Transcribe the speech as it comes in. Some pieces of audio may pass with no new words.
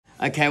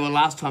Okay, well,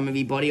 last time,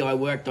 everybody, I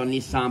worked on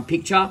this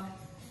picture,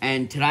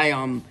 and today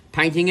I'm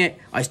painting it.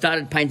 I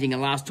started painting it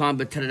last time,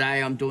 but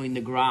today I'm doing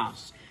the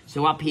grass.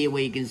 So up here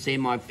where you can see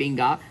my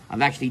finger,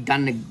 I've actually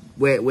done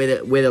where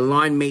the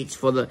line meets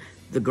for the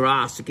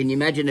grass. So can you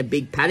imagine a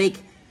big paddock,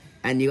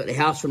 and you got the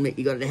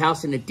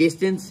house in the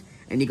distance,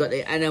 and you got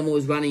the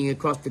animals running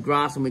across the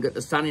grass, and we got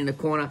the sun in the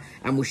corner,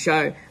 and we'll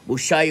show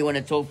you when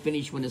it's all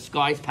finished, when the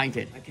sky's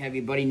painted. Okay,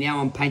 everybody, now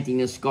I'm painting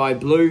the sky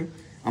blue.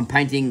 I'm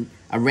painting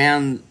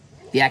around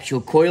the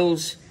actual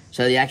coils.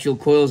 So the actual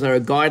coils are a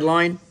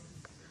guideline.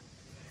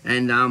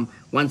 And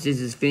once this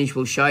is finished,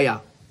 we'll show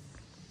you.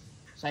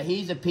 So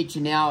here's a picture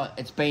now,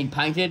 it's been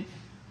painted.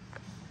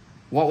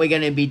 What we're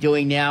gonna be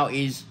doing now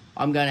is,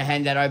 I'm gonna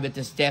hand that over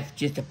to Steph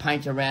just to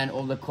paint around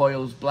all the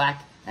coils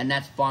black, and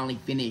that's finally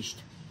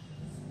finished.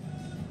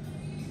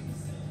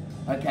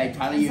 Okay,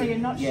 Taylor, so you're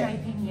not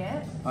shaping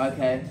yet.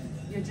 Okay.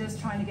 You're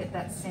just trying to get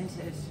that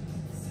centered.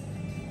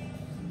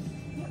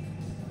 Yep.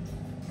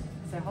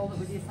 So hold it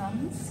with your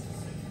thumbs.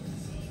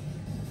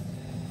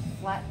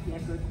 Flat, yeah,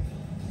 good.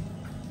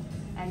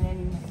 And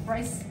then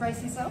brace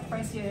yourself,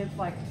 brace your,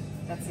 like,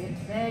 that's it.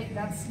 There,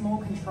 that's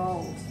more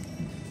controlled.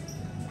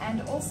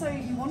 And also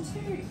you want to,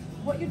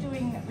 what you're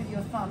doing with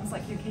your thumbs,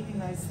 like you're keeping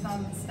those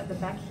thumbs at the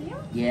back here.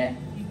 Yeah.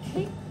 You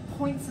keep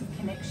points of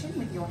connection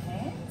with your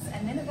hands,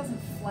 and then it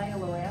doesn't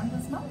flail around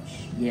as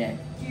much. Yeah.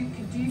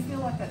 Do you feel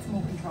like that's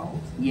more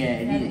controlled? Yeah,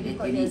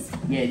 it is.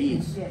 Yeah, it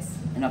is. Yes.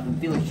 And I can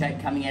feel a shape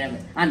coming out of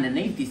it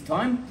underneath this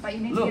time. But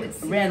you need Look, to get it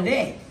sealed. around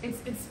there.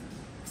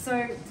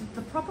 So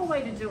the proper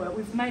way to do it,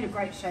 we've made a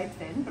great shape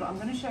then, but I'm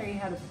going to show you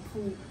how to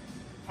pull,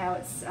 how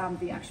it's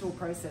the actual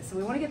process. So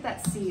we want to get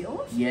that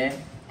sealed. Yeah.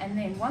 And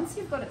then once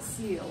you've got it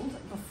sealed,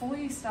 before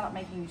you start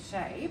making a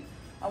shape,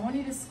 I want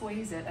you to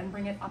squeeze it and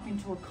bring it up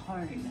into a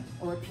cone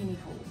or a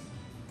pinnacle.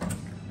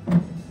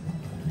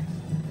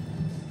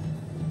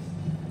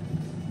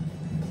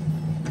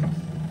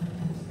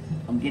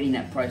 I'm getting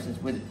that process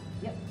with it.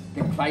 Yep.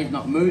 The clay's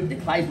not moved,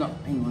 hang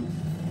on.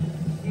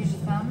 Use your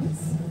thumbs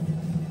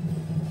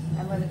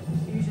and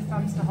use your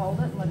thumbs to hold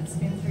it and let it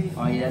spin through your fingers.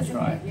 Oh yeah, that's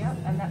right. Yep,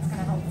 and that's going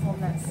to help form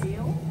that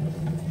seal.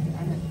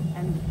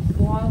 And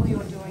while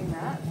you're doing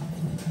that,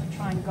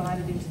 try and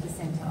guide it into the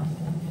centre.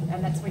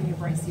 And that's when you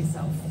brace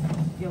yourself.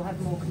 You'll have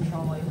more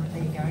control over it.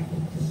 There you go.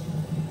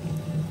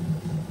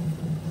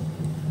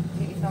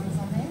 Get your thumbs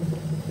on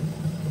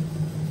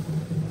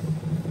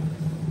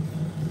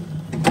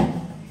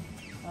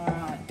there.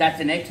 Alright. That's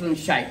an excellent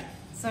shape.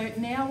 So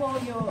now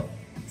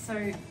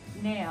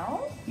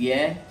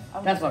Yeah,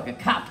 that's like a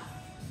cup.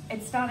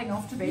 It's starting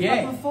off to be.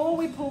 Yeah. But before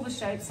we pull the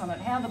shapes on it,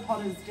 how the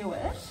potters do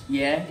it,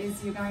 yeah,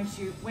 is you're going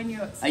to, when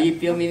you're... Are you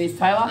filming this,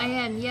 Taylor? I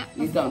am, yeah.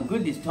 You've done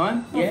good this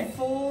time, yeah.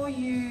 Before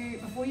you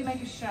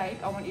make a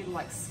shape, I want you to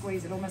like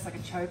squeeze it almost like a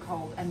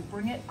chokehold and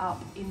bring it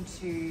up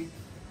into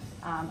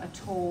a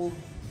tall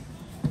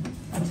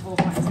point.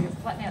 So you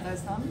flatten out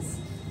those thumbs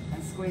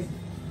and squeeze it.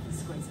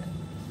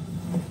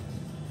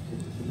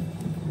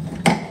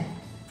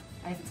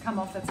 And if it's come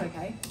off, that's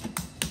okay.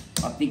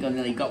 I think I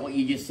nearly got what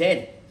you just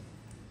said.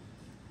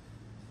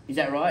 Is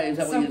that right? Is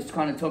that what you're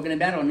kind of talking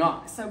about or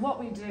not? So what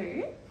we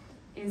do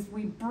is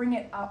we bring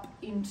it up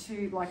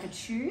into like a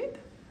tube,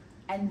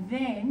 and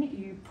then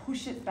you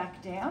push it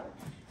back down,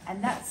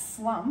 and that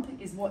slump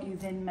is what you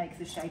then make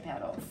the shape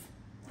out of.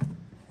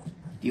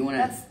 Do you want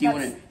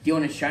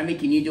to show me?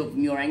 Can you do it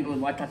from your angle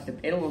if I touch the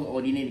pedal,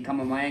 or do you need to come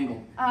on my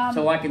angle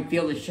so I can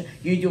feel the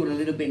you do it a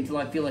little bit until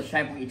I feel the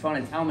shape of what you're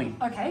trying to tell me.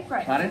 Okay,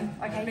 great. Pardon?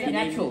 Okay, be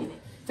natural.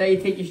 So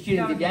you teach your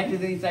students if you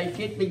actually say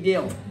shit, big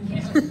deal.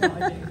 Yeah, no,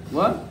 I do.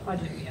 What? I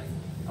do, yeah.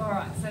 All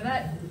right, so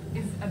that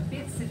is a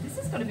bit. This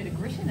has got a bit of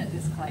grit in it.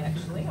 This clay,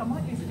 actually. I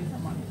might use a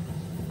different one.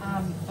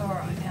 All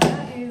right, now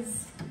that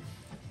is.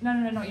 No,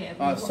 not yet.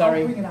 Oh,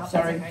 sorry. I'll bring it up.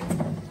 Sorry. That's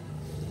okay.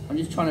 I'm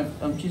just trying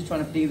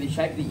to figure the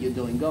shape that you're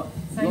doing. Got.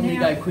 So you want me to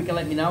go quicker?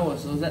 Let me know. Or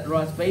so is that the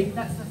right speed?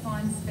 That's the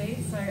fine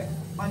speed. So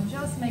I'm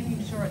just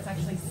making sure it's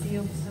actually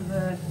sealed to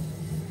the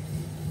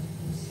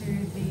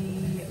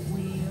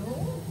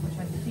wheel, which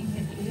I think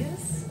it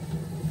is.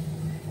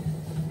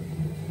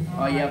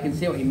 Oh yeah, I can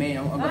see what you mean.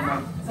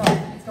 Sorry,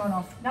 it's going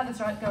off. No, that's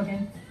right. Go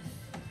again.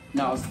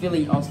 No, I was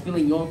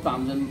feeling your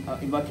thumbs, and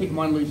if I keep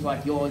mine loose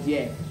like yours,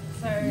 yeah.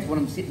 So just when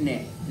I'm sitting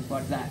there, just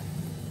like that.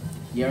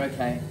 Yeah,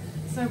 okay.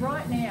 So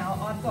right now,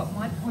 I've got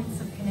my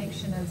points of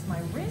connection as my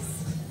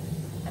wrist,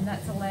 and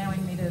that's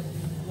allowing me to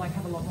like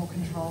have a lot more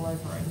control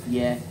over it.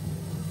 Yeah.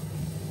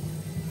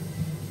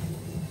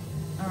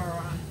 All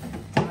right.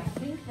 I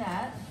think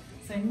that.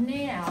 So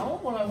now,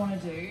 what I want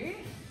to do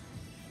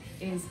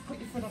is put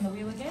your foot on the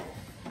wheel again.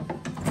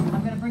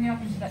 I'm going to bring it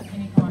up into that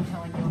pinnacle I'm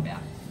telling you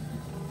about.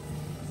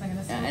 So I'm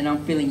going to and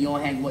I'm feeling your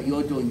hand, what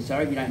you're doing.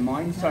 Sorry, if you don't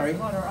mind. Sorry.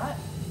 Quite all right.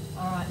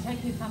 All right.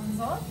 Take your thumbs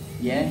off.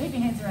 Yeah. Keep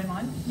your hands around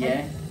mine.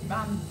 Yeah.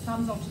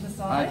 Thumbs off to the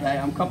side. Okay,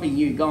 I'm copying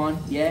you. Go on.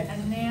 Yeah.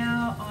 And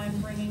now I'm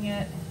bringing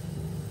it.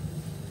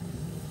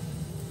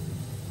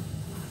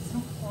 It's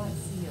not quite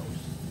sealed.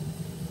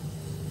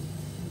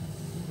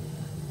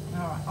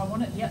 All right. I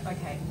want it. Yep.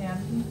 Okay. Now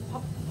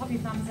pop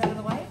your thumbs out of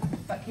the way,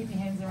 but keep your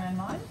hands around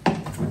mine,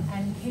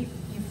 and keep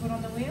your foot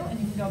on the wheel and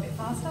you can go a bit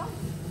faster.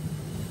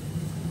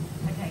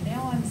 Okay,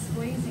 now I'm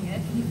squeezing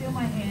it. Can you feel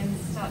my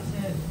hands start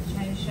to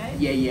change shape?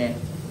 Yeah, yeah.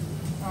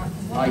 All right.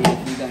 Oh,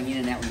 yeah, you're going in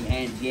and out with your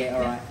hands. Yeah,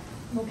 all right.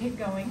 We'll keep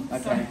going.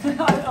 Okay. So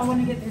I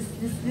want to get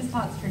this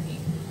part's tricky.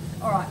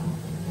 All right.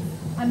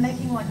 I'm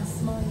making like a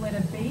small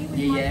letter B with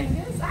my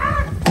fingers.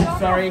 Ah! No,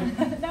 sorry.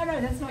 No,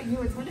 that's not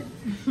you. It's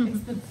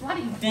the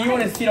bloody. Do you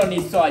want to sit on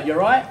this side? You're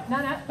right.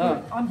 No.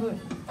 Oh. I'm good.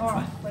 All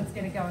right, let's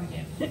get it going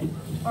again.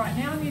 All right,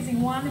 now I'm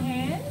using one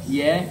hand.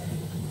 Yeah.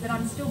 But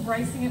I'm still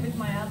bracing it with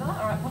my other.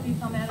 All right, pop your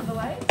thumb out of the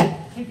way.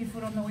 Keep your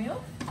foot on the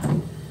wheel.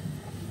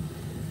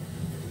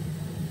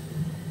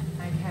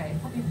 Okay,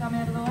 pop your thumb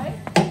out of the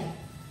way.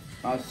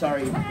 Oh,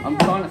 sorry. I'm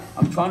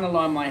trying to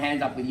line my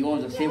hands up with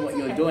yours and see what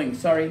you're doing.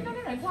 Sorry. No,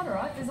 quite all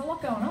right. There's a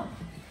lot going on.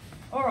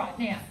 All right,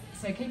 now,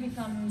 so keep your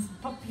thumbs,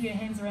 pop your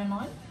hands around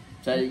mine.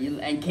 So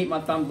and keep my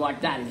thumbs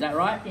like that. Is that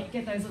right? Yeah,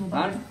 get those little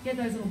buggers. Get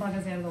those little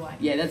buggers out of the way.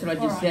 Yeah, that's what I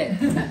just said.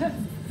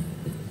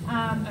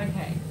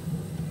 Okay.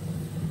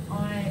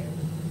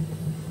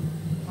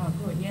 Oh,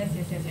 good. Yes.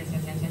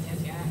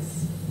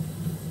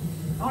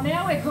 Oh,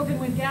 now we're cooking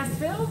with gas,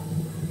 Phil. All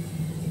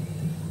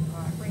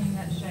right, bringing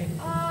that shape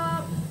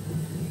up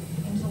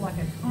into like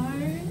a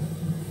cone.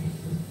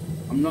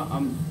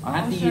 I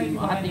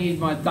have to use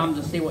my thumbs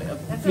to see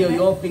feel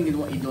your fingers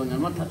what you're doing.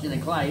 I'm not touching the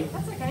clay.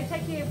 That's okay.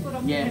 Take your foot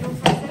off the pedal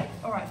for a sec.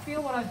 All right,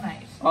 feel what I've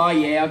made. Oh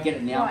yeah, I get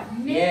it now. Right,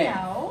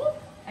 now,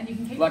 and you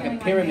can keep like a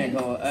pyramid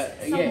or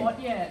somewhat,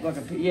 yeah. Like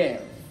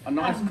a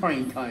nice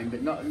cream cone,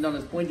 but not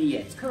as pointy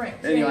yet.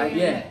 Correct. Anyway,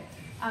 yeah.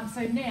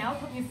 So now,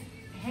 put your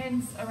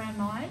hands around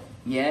mine.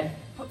 Yeah.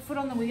 Put foot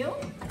on the wheel.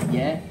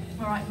 Yeah.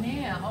 All right,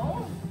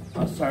 now.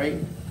 Oh,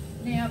 sorry.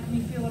 Now, can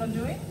you feel what I'm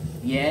doing?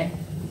 Yeah.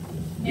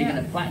 You're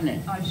going to flatten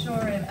it. I sure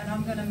am, and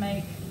I'm going to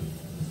make.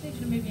 Just need you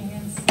to move your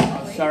hands slowly.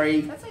 Oh,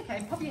 sorry. That's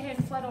okay. Pop your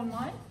hand flat on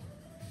mine.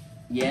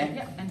 Yeah.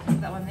 Yep, and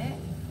keep that one there.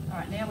 All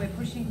right, now we're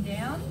pushing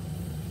down,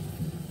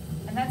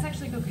 and that's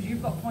actually good because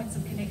you've got points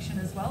of connection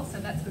as well, so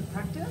that's good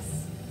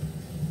practice.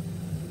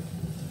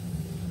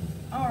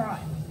 All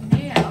right,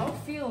 now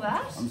feel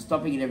that. I'm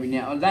stopping it every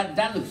now. Oh,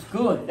 that looks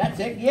good. That's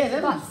it. Yeah,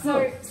 that looks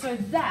good. So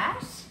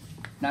that.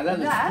 No, that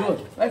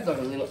looks good. That's like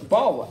a little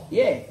bowl.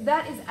 Yeah.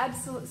 That is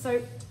absolute.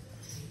 So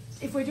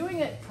if we're doing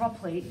it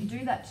properly, you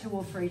do that 2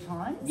 or 3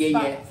 times. Yeah,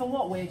 but yeah. For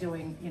what we're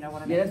doing, you know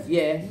what I mean?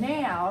 Yeah.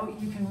 Now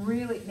you can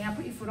really. Now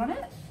put your foot on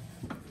it.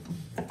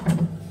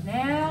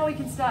 Now we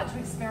can start to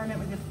experiment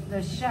with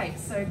the shape.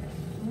 So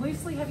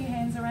loosely have your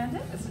hands around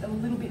it. It's a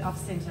little bit off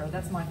center.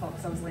 That's my fault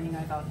because I was leaning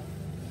over.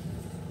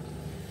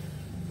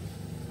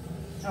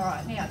 All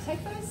right, now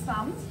take those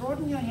thumbs,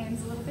 broaden your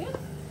hands a little bit.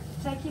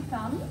 Take your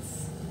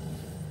thumbs.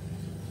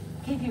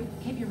 Keep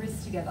your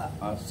wrists together.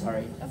 Oh,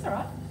 sorry. That's all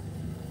right.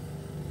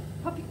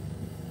 Pop your,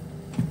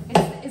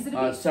 is it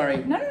a bit?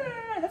 Sorry. No,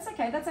 that's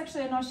okay. That's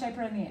actually a nice shape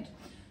around the end.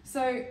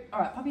 So,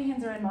 all right, pop your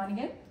hands around mine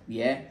again.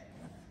 Yeah.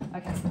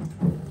 Okay.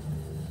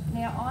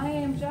 Now I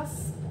am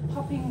just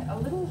popping a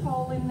little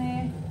hole in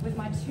there with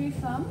my 2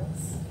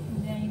 thumbs.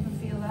 Now you can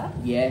feel that.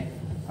 Yeah.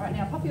 All right,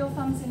 now pop your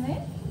thumbs in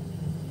there.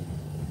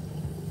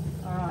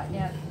 All right,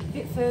 now a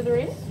bit further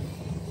in.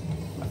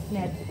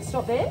 Now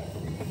stop there.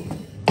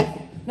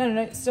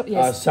 No, stop.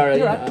 Yes. Oh, sorry.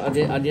 You're right. I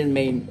didn't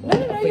mean. No, I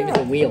think you're it's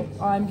a right. wheel.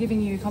 I'm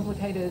giving you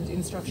complicated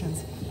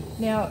instructions.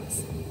 Now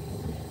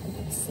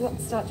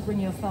start to bring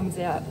your thumbs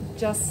out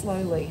just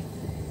slowly.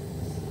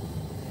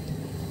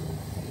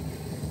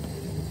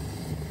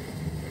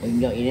 We can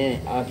go in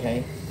and out.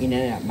 Okay. In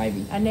and out,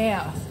 maybe. And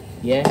now.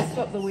 Yeah.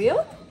 Stop the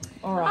wheel.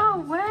 All right.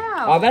 Oh,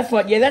 wow. Oh, that's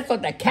like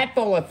the cat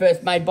ball I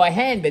first made by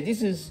hand, but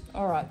this is.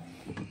 All right.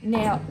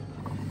 Now,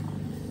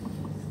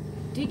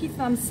 dig your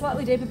thumbs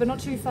slightly deeper, but not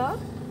too far.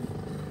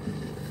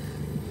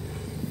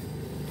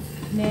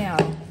 Now,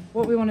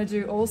 what we want to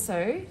do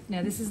also,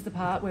 now this is the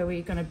part where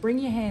we're going to bring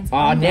your hands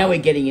under. Now we're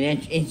getting an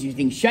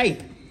interesting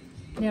shape.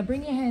 Now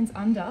bring your hands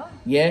under.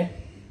 Yeah.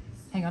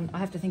 Hang on, I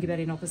have to think about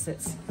it in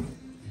opposites.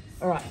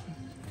 All right.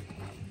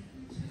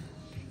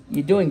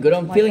 You're doing good.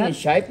 I'm Like feeling that? the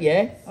shape,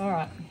 yeah. All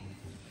right.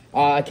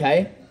 Oh,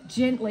 okay.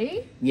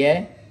 Gently.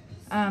 Yeah.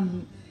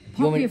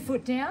 Pop your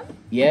foot down.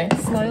 Yeah.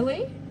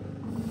 Slowly.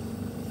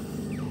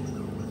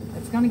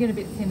 It's going to get a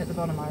bit thin at the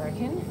bottom, I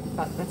reckon,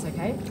 but that's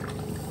okay.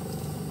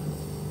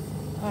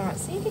 All right,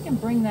 see if you can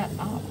bring that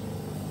up.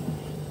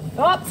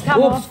 Oh, it's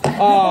come off.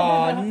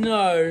 Oh,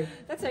 no.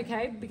 That's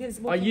okay,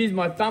 because I used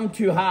my thumb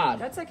too hard.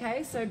 that's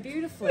okay. So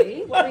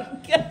beautifully, we're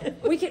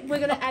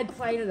going to add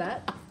clay to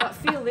that. But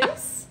feel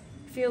this.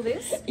 Feel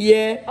this.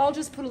 Yeah. I'll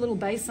just put a little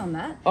base on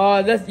that. Oh,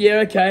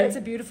 okay. That's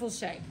a beautiful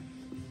shape.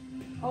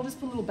 I'll just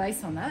put a little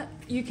base on that.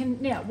 You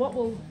can now.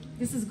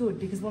 This is good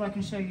because what I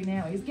can show you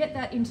now is get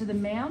that into the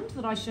mound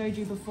that I showed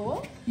you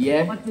before.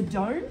 Yeah. Like the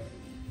dome.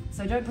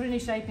 So don't put any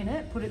shape in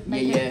it. Put it.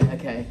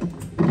 Okay.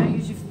 Don't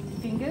use your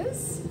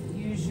fingers.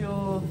 Use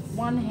your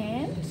one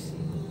hand,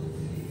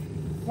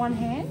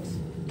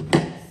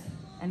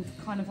 and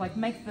kind of like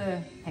make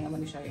the. Hang on,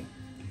 let me show you.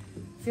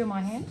 Feel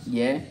my hand.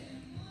 Yeah.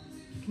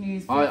 Can you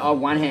use? Oh,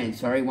 one hand.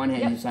 Sorry, one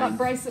hand. Yep, You're saying. but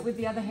brace it with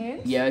the other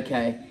hand. Yeah.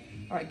 Okay.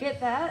 All right, get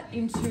that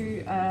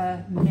into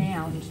a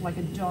mound, like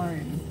a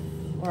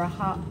dome or a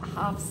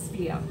half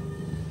sphere.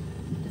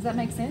 Does that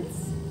make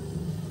sense?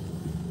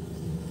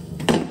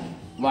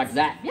 Like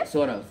that, yep.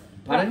 Sort of.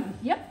 Pardon? Right.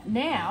 Yep.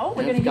 Now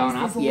we're going to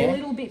use this a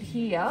little bit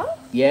here.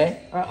 Yeah.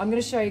 All right, I'm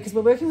going to show you because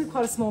we're working with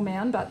quite a small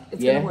mound, but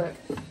it's going to work.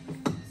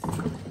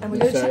 And we're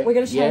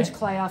going to change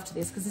clay after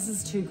this because this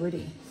is too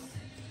gritty.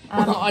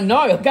 I know.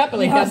 I can't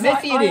believe how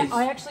messy it is.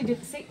 I actually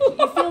did. See,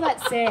 you feel that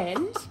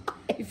sand?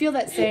 You feel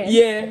that sand?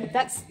 Yeah.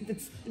 That's.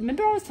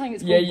 Remember, I was telling you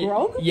it's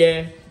called grog.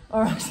 Yeah.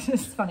 All right,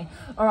 it's funny.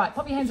 All right,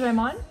 pop your hands around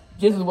mine.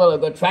 Just as well I've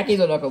got trackies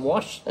that I can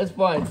wash. That's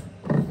fine.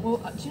 Well,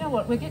 do you know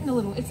what? We're getting a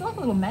little. It's like a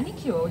little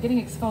manicure. We're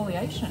getting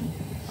exfoliation.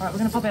 All right, we're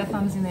going to pop our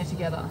thumbs in there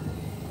together.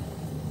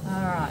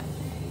 All right.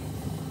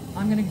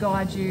 I'm going to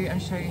guide you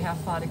and show you how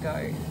far to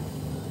go.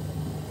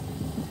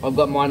 I've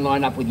got mine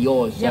lined up with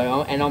yours,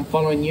 so and I'm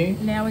following you.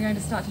 Now we're going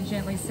to start to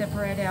gently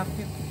separate our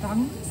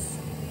thumbs.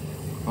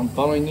 I'm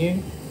following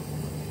you.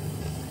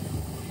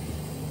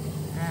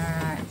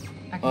 Alright.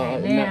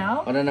 Okay, now...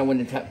 No, I don't know when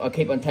to tap. I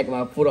keep on taking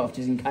my foot off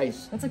just in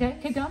case. That's okay.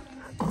 Keep going.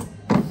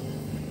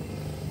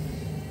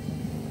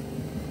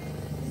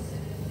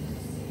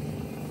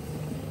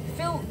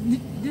 Phil,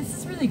 this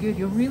is really good.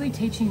 You're really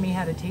teaching me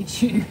how to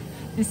teach you.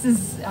 This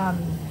is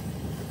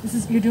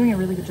you're doing a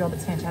really good job.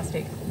 It's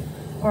fantastic.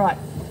 Alright.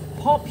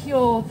 Pop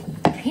your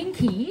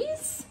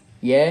pinkies.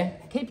 Yeah.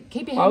 Keep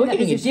your hand we're in that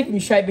getting position. a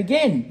different shape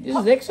again. This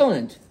is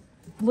excellent.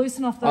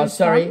 Loosen off those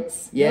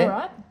thumbs. Yeah. All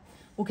right.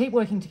 We'll keep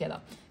working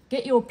together.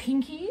 Get your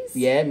pinkies.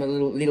 Yeah, my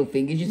little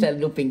fingers. You say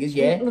little fingers,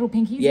 yeah. Little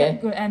pinkies. Yeah.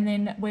 Good. And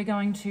then we're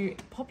going to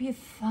pop your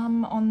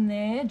thumb on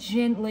there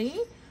gently.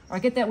 All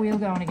right, get that wheel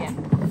going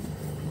again.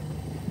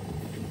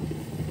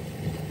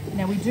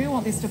 Now we do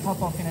want this to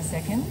pop off in a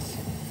second.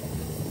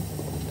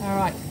 All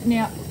right.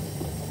 Now.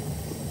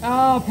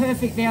 Oh,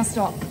 perfect. Now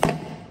stop.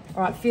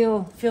 All right,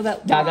 feel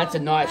that. No, that's a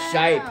nice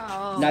shape.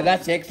 No,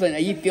 that's excellent. Are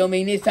you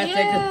filming this? That's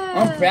excellent.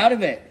 I'm proud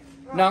of it.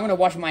 Right. No, I'm going to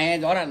wash my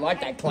hands. I don't like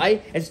that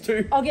clay. It's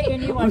too... I'll get you a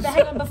new one. But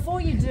hang on, before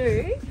you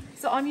do,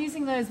 so I'm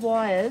using those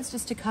wires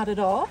just to cut it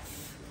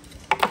off.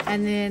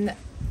 And then...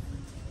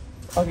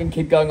 I can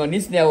keep going on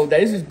this now all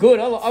day. This is good.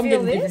 I'm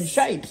getting different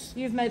shapes.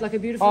 You've made like a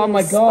beautiful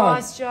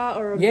spice jar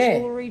or a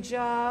jewellery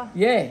jar.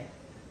 Yeah.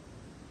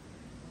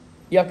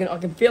 Yeah, I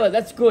can feel it.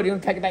 That's good. You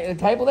want to take it back to the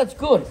table? That's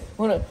good.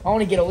 I want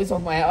to get all this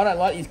off my hand. I don't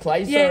like these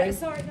clays. Yeah,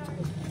 sorry. No.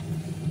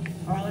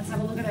 All right, let's have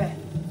a look at her.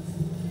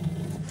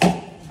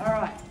 All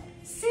right.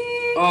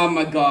 See? Oh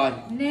my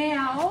God.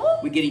 Now.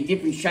 We're getting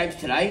different shapes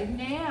today.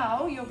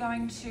 Now you're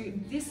going to,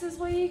 this is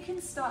where you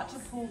can start to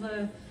pull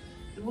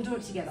we'll do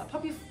it together.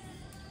 Pop your...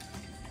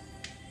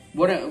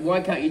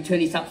 Why can't you turn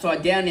this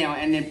upside down now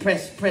and then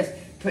press your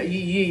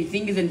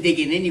fingers and dig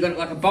in, then you got it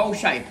like a bowl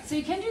shape. So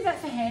you can do that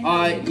for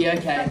hand. Yeah,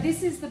 okay. But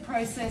this is the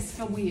process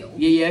for wheel.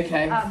 Yeah,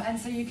 okay. And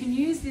so you can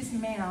use this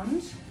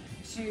mound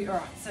to, all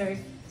right, so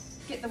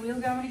get the wheel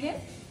going again.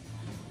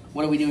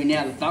 What are we doing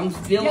now, the thumbs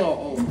still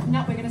or?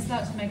 No, we're going to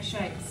start to make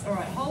shapes. All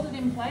right, hold it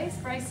in place,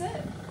 brace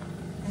it,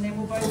 and then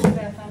we'll both put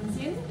our thumbs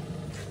in.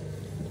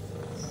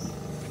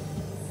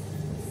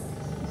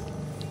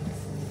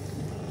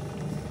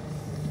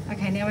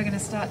 Okay, now we're going to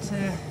start to,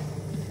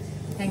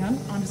 hang on,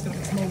 I'm just going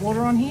to put some more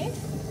water on here.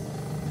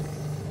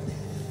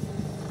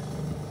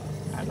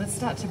 All right, let's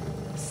start to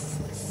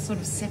sort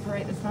of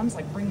separate the thumbs,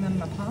 like bring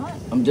them apart.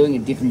 I'm doing a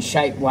different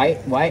shape, wait.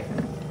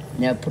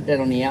 Now put that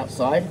on the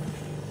outside,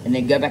 and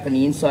then go back on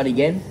the inside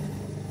again.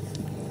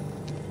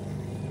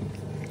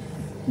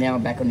 Now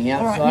I'm back on the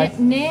outside. All right,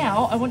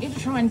 now I want you to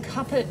try and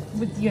cup it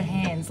with your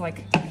hands.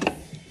 Like,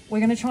 we're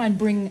going to try and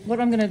bring,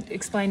 what I'm going to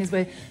explain is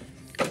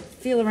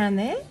feel around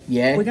there.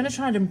 Yeah. We're going to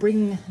try to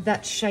bring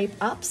that shape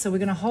up. So we're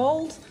going to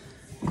hold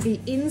the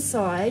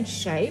inside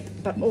shape,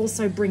 but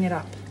also bring it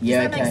up.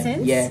 Yeah, Does that make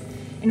sense? Yeah.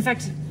 In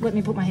fact, let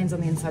me put my hands on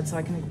the inside so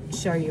I can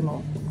show you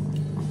more.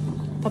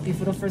 Pop your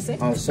foot off for a sec.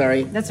 Oh,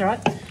 sorry. That's all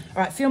right. All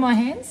right, feel my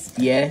hands?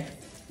 Yeah.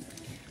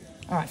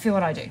 All right, feel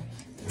what I do.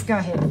 Go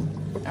ahead.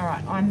 All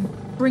right, I'm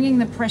bringing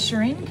the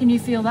pressure in. Can you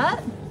feel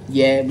that?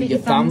 Yeah, with your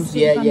thumbs.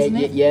 Yeah.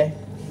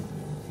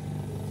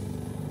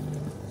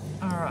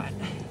 All right.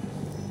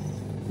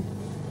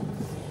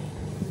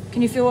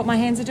 Can you feel what my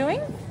hands are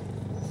doing?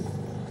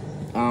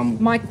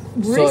 My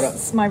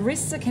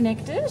wrists are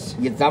connected.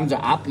 Your thumbs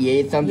are up, yeah.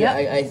 Your thumbs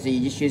are, so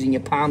you're just using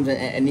your palms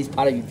and this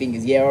part of your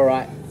fingers. Yeah, all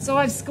right. So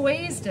I've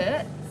squeezed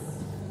it.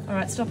 All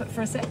right, stop it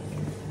for a sec.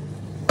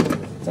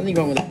 Something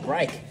wrong with the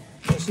brake.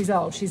 Yeah, she's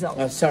old.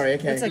 Oh, sorry,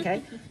 okay. That's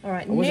okay. All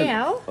right, I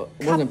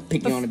wasn't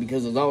picking on it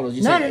because it was old. I was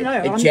just saying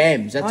it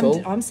jams, that's all.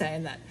 I'm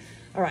saying that.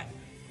 All right.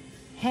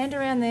 Hand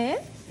around there.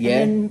 Yeah.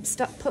 And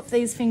then put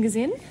these fingers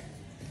in.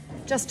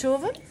 Just two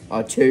of them?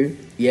 Oh, two,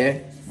 yeah.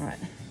 All right,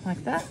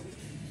 like that.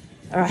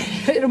 All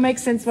right, it'll make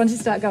sense once you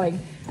start going.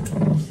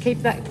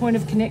 Keep that point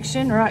of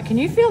connection. All right, can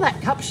you feel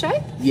that cup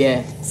shape?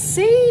 Yeah.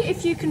 See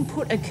if you can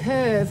put a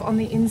curve on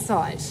the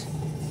inside.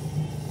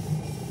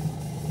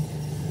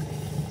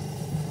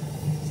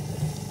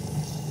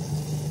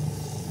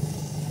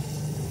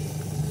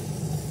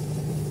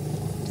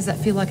 Does that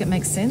feel like it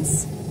makes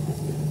sense?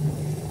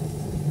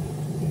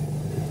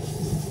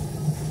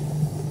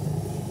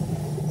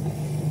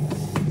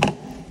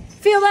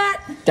 Feel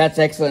that? That's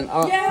excellent.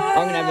 I'm Yes!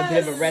 going to have a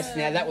bit of a rest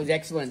now. That was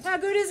excellent. How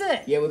good is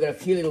it? Yeah, we've got a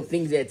few little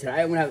things there today.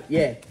 I'm going to have,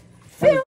 yeah. Feel